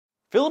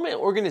Filament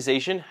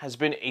organization has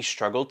been a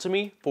struggle to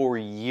me for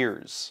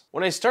years.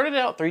 When I started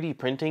out 3D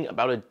printing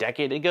about a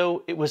decade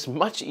ago, it was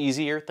much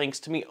easier thanks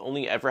to me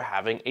only ever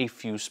having a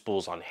few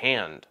spools on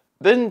hand.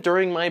 Then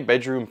during my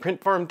bedroom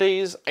print farm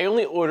days, I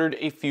only ordered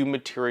a few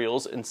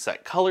materials in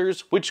set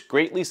colors, which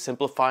greatly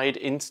simplified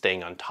in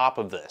staying on top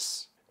of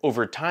this.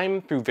 Over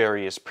time, through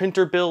various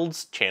printer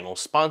builds, channel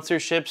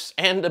sponsorships,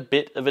 and a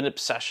bit of an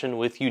obsession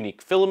with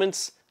unique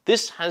filaments,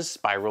 this has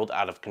spiraled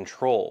out of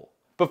control.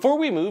 Before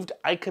we moved,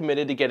 I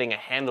committed to getting a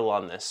handle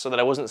on this so that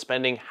I wasn't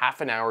spending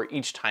half an hour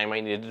each time I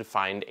needed to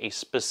find a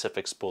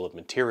specific spool of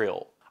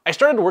material. I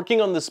started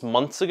working on this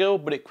months ago,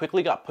 but it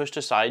quickly got pushed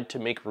aside to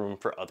make room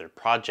for other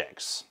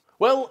projects.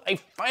 Well, I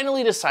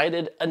finally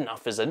decided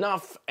enough is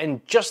enough,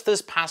 and just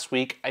this past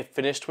week, I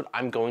finished what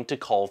I'm going to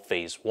call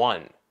Phase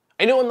 1.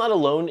 I know I'm not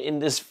alone in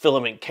this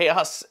filament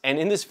chaos, and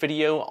in this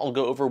video, I'll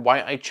go over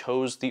why I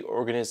chose the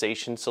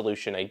organization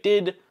solution I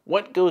did,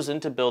 what goes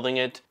into building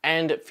it,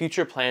 and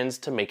future plans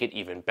to make it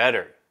even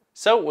better.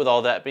 So with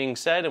all that being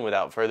said, and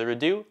without further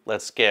ado,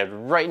 let's get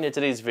right into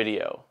today's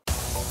video.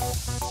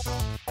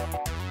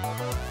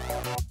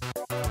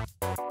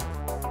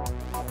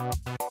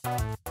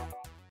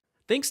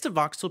 Thanks to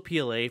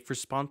VOXELPLA for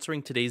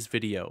sponsoring today's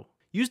video.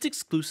 Used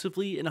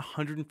exclusively in a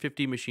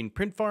 150 machine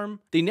print farm,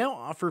 they now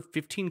offer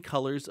 15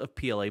 colors of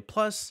PLA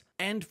Plus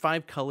and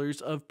 5 colors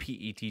of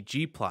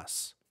PETG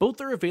Plus. Both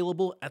are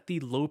available at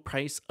the low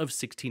price of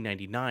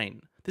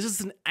 $16.99. This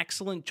is an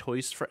excellent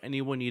choice for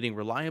anyone needing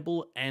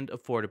reliable and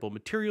affordable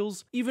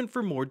materials, even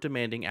for more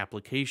demanding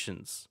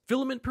applications.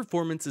 Filament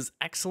performance is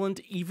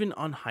excellent even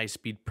on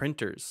high-speed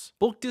printers.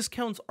 Bulk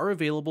discounts are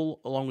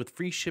available along with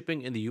free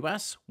shipping in the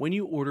US when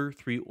you order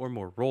 3 or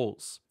more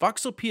rolls.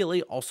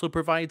 VOXELPLA also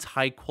provides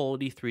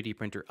high-quality 3D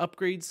printer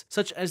upgrades,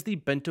 such as the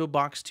Bento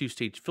Box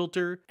 2-stage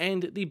filter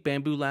and the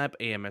Bamboo Lab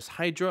AMS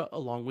Hydra,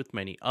 along with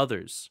many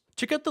others.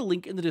 Check out the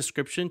link in the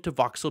description to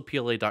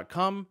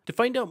voxelpla.com to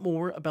find out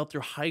more about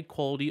their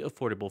high-quality,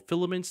 affordable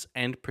filaments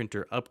and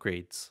printer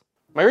upgrades.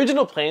 My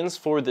original plans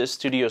for this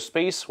studio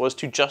space was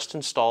to just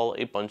install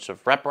a bunch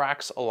of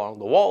RepRacks along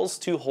the walls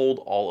to hold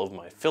all of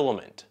my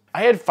filament.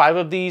 I had 5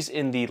 of these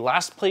in the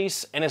last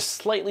place and a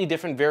slightly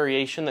different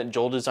variation that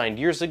Joel designed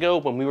years ago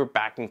when we were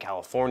back in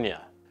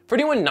California. For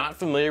anyone not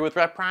familiar with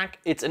RepRack,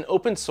 it's an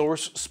open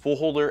source spool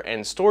holder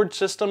and storage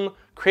system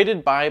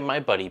created by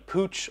my buddy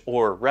Pooch,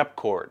 or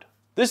RepCord.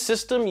 This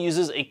system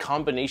uses a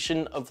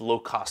combination of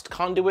low-cost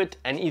conduit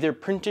and either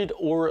printed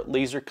or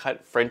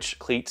laser-cut French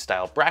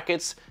cleat-style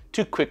brackets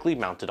to quickly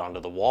mount it onto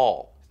the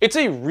wall. It's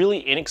a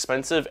really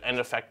inexpensive and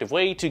effective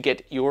way to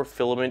get your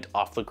filament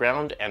off the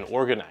ground and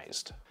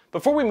organized.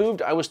 Before we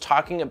moved, I was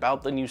talking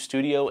about the new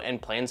studio and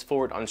plans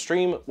for it on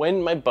stream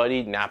when my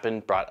buddy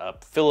Nappin brought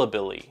up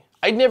FilaBilly.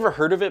 I'd never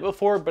heard of it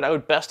before, but I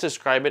would best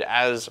describe it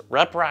as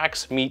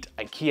RepRacks meet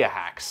Ikea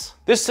hacks.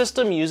 This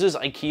system uses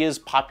Ikea's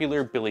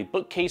popular Billy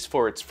bookcase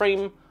for its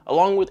frame,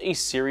 along with a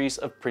series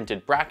of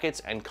printed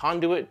brackets and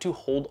conduit to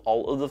hold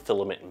all of the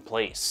filament in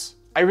place.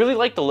 I really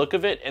like the look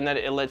of it in that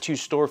it lets you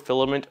store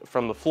filament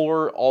from the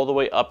floor all the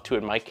way up to,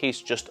 in my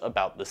case, just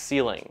about the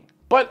ceiling.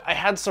 But I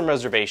had some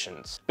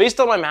reservations. Based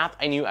on my math,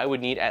 I knew I would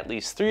need at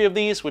least 3 of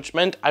these, which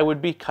meant I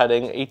would be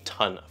cutting a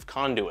ton of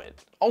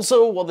conduit.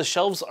 Also, while the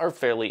shelves are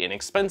fairly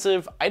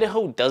inexpensive,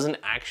 Idaho doesn't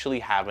actually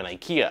have an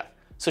Ikea,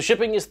 so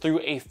shipping is through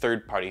a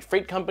third-party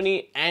freight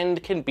company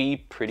and can be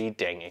pretty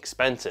dang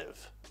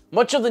expensive.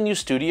 Much of the new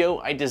studio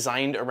I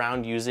designed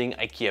around using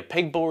Ikea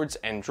pegboards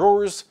and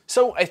drawers,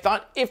 so I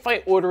thought if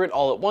I order it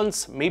all at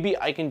once, maybe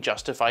I can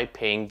justify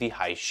paying the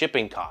high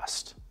shipping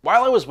cost.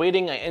 While I was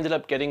waiting, I ended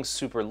up getting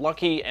super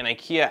lucky, and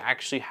Ikea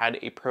actually had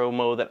a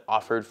promo that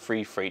offered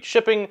free freight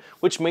shipping,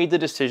 which made the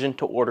decision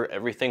to order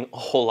everything a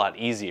whole lot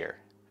easier.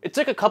 It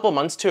took a couple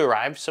months to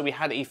arrive, so we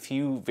had a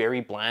few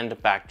very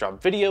bland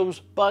backdrop videos,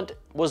 but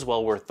was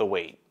well worth the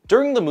wait.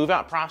 During the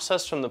move-out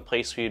process from the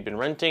place we had been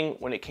renting,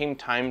 when it came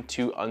time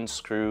to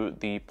unscrew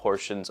the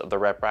portions of the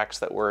RepRacks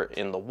that were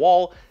in the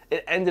wall,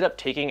 it ended up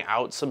taking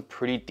out some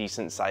pretty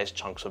decent sized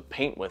chunks of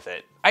paint with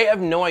it. I have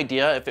no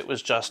idea if it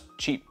was just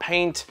cheap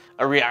paint,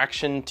 a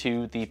reaction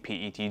to the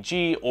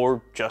PETG,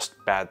 or just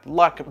bad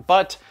luck,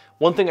 but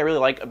one thing I really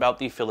like about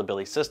the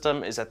FilaBilly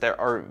system is that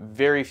there are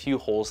very few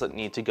holes that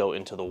need to go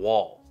into the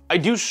wall. I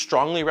do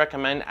strongly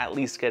recommend at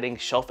least getting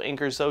shelf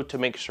anchors though to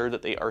make sure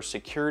that they are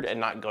secured and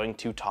not going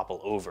to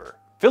topple over.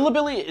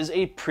 FilaBilly is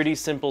a pretty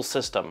simple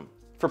system.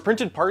 For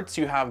printed parts,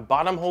 you have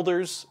bottom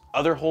holders,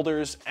 other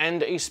holders,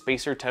 and a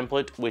spacer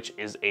template, which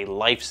is a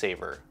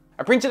lifesaver.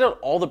 I printed out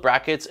all the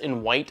brackets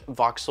in white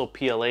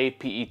VOXELPLA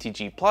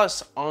PETG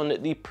Plus on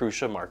the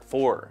Prusa Mark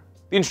IV.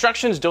 The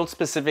instructions don't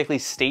specifically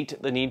state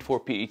the need for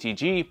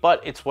PETG, but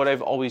it's what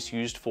I've always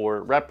used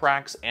for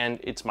RepRacks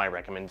and it's my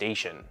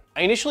recommendation.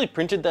 I initially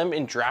printed them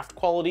in draft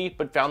quality,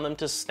 but found them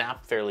to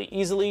snap fairly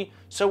easily,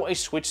 so I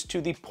switched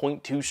to the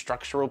 0.2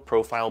 structural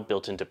profile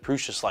built into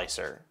Prusa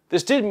Slicer.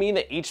 This did mean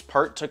that each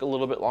part took a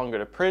little bit longer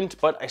to print,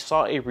 but I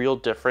saw a real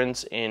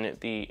difference in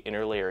the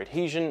inner layer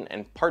adhesion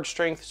and part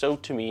strength, so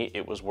to me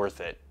it was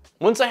worth it.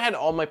 Once I had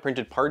all my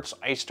printed parts,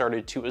 I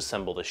started to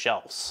assemble the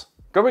shelves.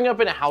 Growing up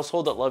in a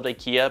household that loved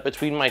Ikea,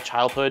 between my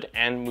childhood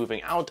and moving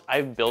out,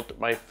 I've built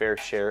my fair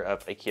share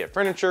of Ikea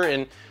furniture,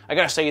 and I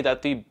gotta say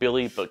that the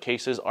Billy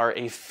bookcases are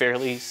a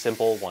fairly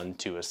simple one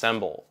to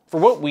assemble. For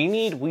what we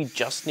need, we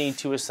just need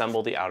to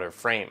assemble the outer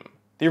frame.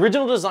 The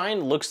original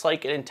design looks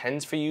like it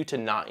intends for you to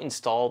not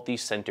install the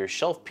center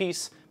shelf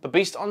piece, but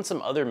based on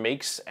some other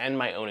makes and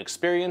my own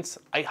experience,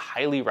 I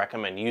highly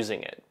recommend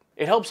using it.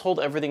 It helps hold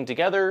everything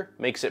together,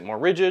 makes it more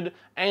rigid,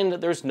 and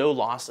there's no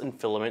loss in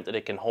filament that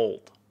it can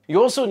hold.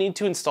 You also need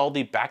to install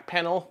the back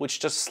panel, which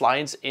just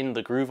slides in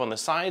the groove on the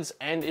sides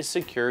and is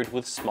secured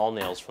with small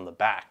nails from the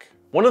back.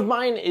 One of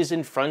mine is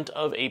in front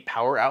of a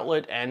power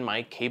outlet and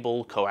my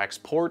cable coax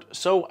port,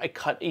 so I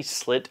cut a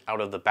slit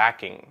out of the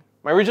backing.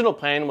 My original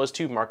plan was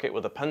to mark it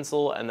with a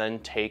pencil and then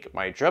take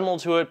my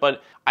Dremel to it,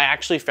 but I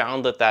actually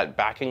found that that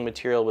backing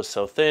material was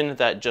so thin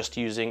that just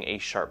using a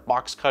sharp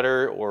box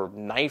cutter or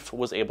knife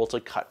was able to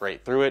cut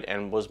right through it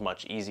and was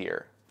much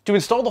easier. To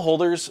install the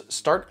holders,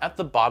 start at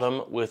the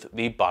bottom with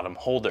the bottom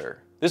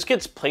holder. This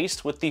gets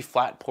placed with the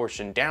flat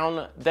portion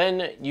down,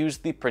 then use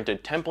the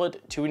printed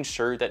template to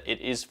ensure that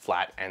it is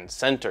flat and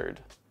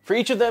centered. For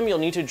each of them, you'll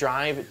need to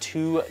drive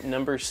two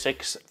number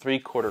 6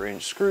 3/4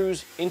 inch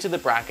screws into the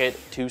bracket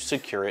to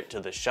secure it to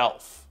the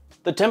shelf.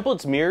 The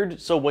template's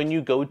mirrored, so when you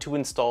go to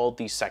install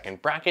the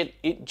second bracket,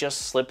 it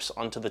just slips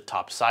onto the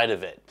top side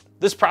of it.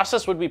 This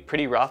process would be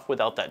pretty rough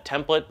without that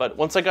template, but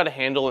once I got a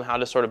handle on how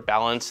to sort of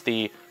balance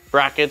the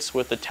brackets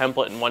with the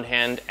template in one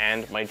hand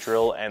and my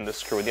drill and the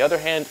screw in the other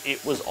hand,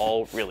 it was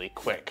all really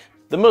quick.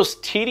 The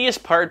most tedious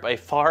part by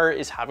far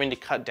is having to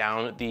cut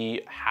down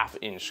the 1/2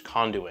 inch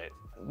conduit.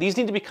 These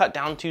need to be cut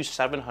down to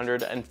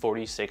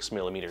 746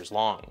 millimeters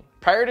long.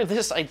 Prior to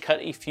this, I'd cut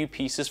a few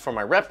pieces for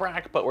my rep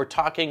rack, but we're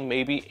talking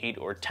maybe 8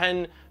 or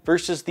 10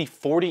 versus the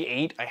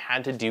 48 I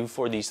had to do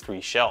for these 3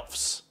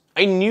 shelves.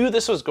 I knew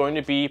this was going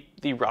to be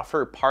the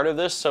rougher part of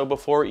this, so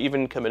before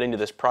even committing to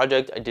this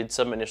project, I did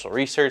some initial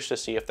research to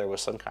see if there was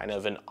some kind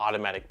of an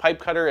automatic pipe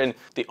cutter, and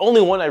the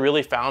only one I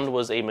really found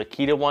was a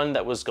Makita one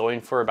that was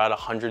going for about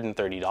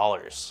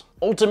 $130.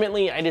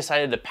 Ultimately, I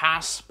decided to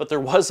pass, but there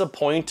was a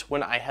point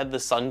when I had the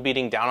sun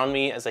beating down on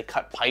me as I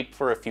cut pipe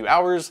for a few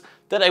hours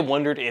that I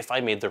wondered if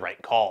I made the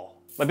right call.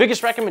 My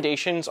biggest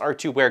recommendations are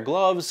to wear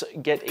gloves,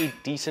 get a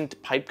decent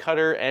pipe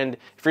cutter, and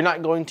if you're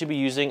not going to be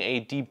using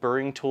a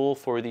deburring tool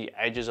for the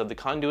edges of the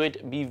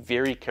conduit, be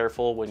very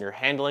careful when you're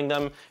handling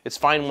them. It's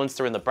fine once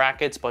they're in the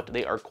brackets, but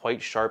they are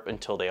quite sharp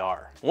until they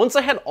are. Once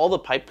I had all the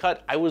pipe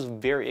cut, I was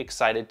very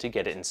excited to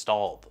get it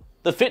installed.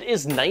 The fit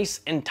is nice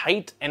and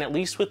tight, and at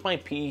least with my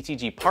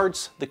PETG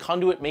parts, the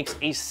conduit makes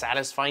a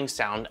satisfying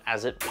sound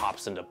as it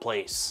pops into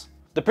place.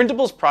 The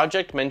printables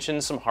project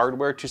mentions some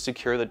hardware to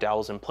secure the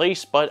dowels in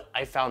place, but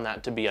I found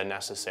that to be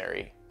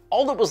unnecessary.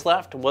 All that was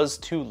left was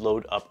to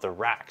load up the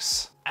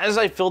racks. As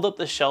I filled up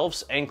the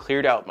shelves and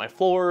cleared out my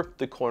floor,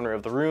 the corner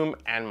of the room,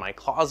 and my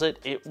closet,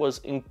 it was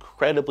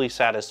incredibly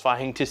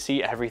satisfying to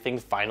see everything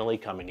finally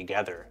coming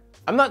together.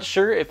 I'm not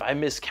sure if I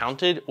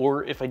miscounted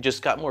or if I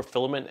just got more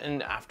filament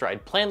in after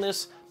I'd planned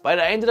this, but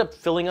I ended up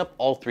filling up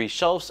all 3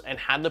 shelves and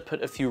had to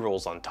put a few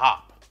rolls on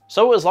top.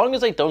 So as long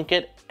as I don't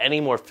get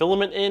any more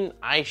filament in,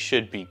 I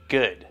should be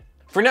good.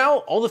 For now,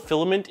 all the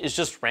filament is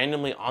just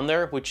randomly on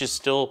there, which is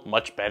still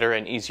much better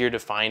and easier to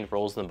find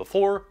rolls than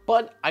before,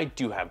 but I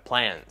do have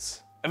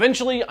plans.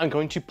 Eventually, I'm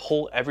going to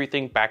pull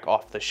everything back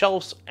off the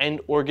shelves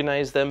and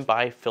organize them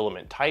by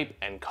filament type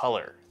and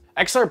color.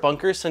 XR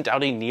Bunker sent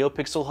out a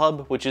NeoPixel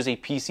hub, which is a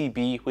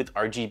PCB with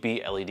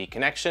RGB LED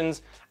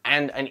connections,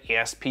 and an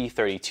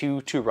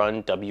ESP32 to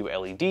run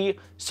WLED,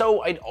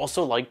 so I'd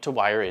also like to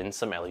wire in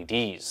some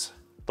LEDs.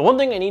 The one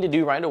thing I need to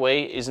do right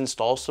away is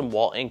install some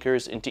wall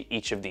anchors into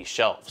each of these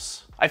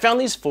shelves. I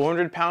found these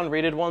 400-pound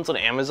rated ones on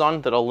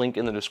Amazon that I'll link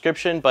in the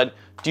description, but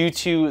due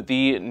to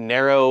the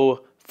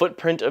narrow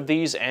footprint of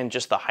these and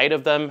just the height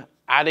of them,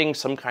 adding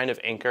some kind of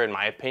anchor, in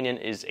my opinion,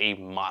 is a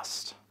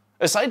must.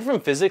 Aside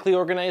from physically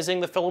organizing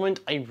the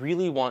filament, I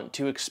really want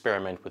to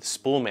experiment with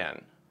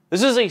Spoolman.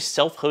 This is a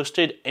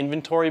self-hosted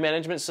inventory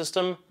management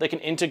system that can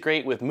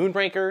integrate with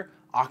Moonraker,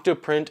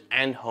 Octoprint,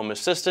 and Home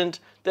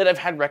Assistant that I've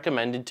had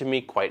recommended to me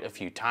quite a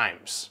few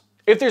times.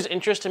 If there's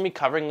interest in me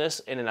covering this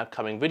in an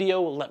upcoming video,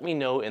 let me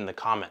know in the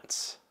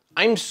comments.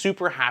 I'm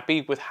super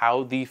happy with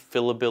how the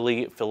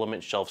FilaBilly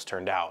filament shelves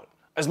turned out.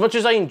 As much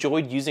as I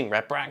enjoyed using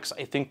RepRacks,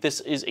 I think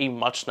this is a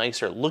much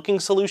nicer looking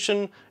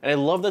solution, and I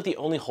love that the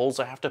only holes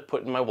I have to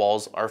put in my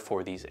walls are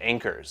for these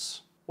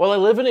anchors. While I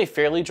live in a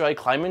fairly dry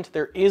climate,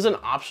 there is an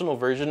optional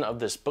version of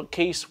this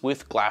bookcase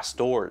with glass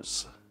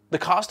doors. The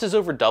cost is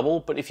over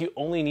double, but if you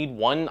only need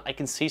one, I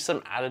can see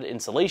some added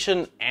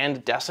insulation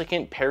and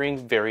desiccant pairing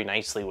very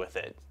nicely with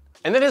it.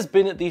 And that has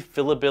been the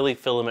FilaBilly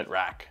filament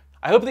rack.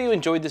 I hope that you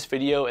enjoyed this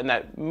video and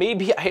that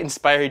maybe I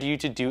inspired you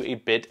to do a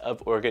bit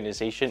of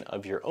organization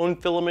of your own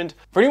filament.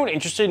 For anyone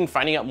interested in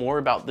finding out more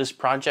about this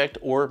project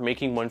or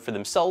making one for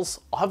themselves,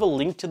 I'll have a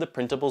link to the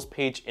printables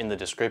page in the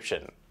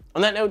description.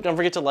 On that note, don't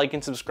forget to like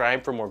and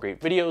subscribe for more great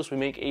videos. We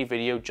make a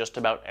video just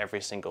about every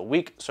single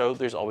week, so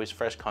there's always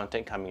fresh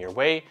content coming your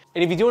way.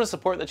 And if you do want to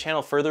support the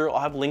channel further, I'll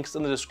have links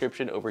in the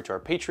description over to our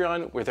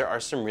Patreon, where there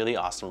are some really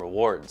awesome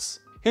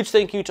rewards. Huge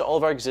thank you to all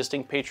of our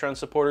existing Patreon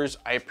supporters.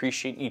 I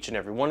appreciate each and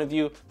every one of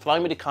you for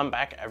allowing me to come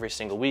back every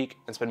single week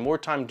and spend more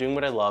time doing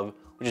what I love,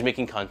 which is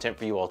making content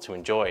for you all to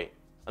enjoy.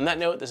 On that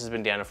note, this has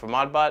been Daniel from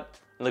ModBot,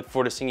 and I look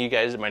forward to seeing you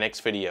guys in my next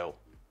video.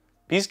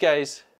 Peace, guys.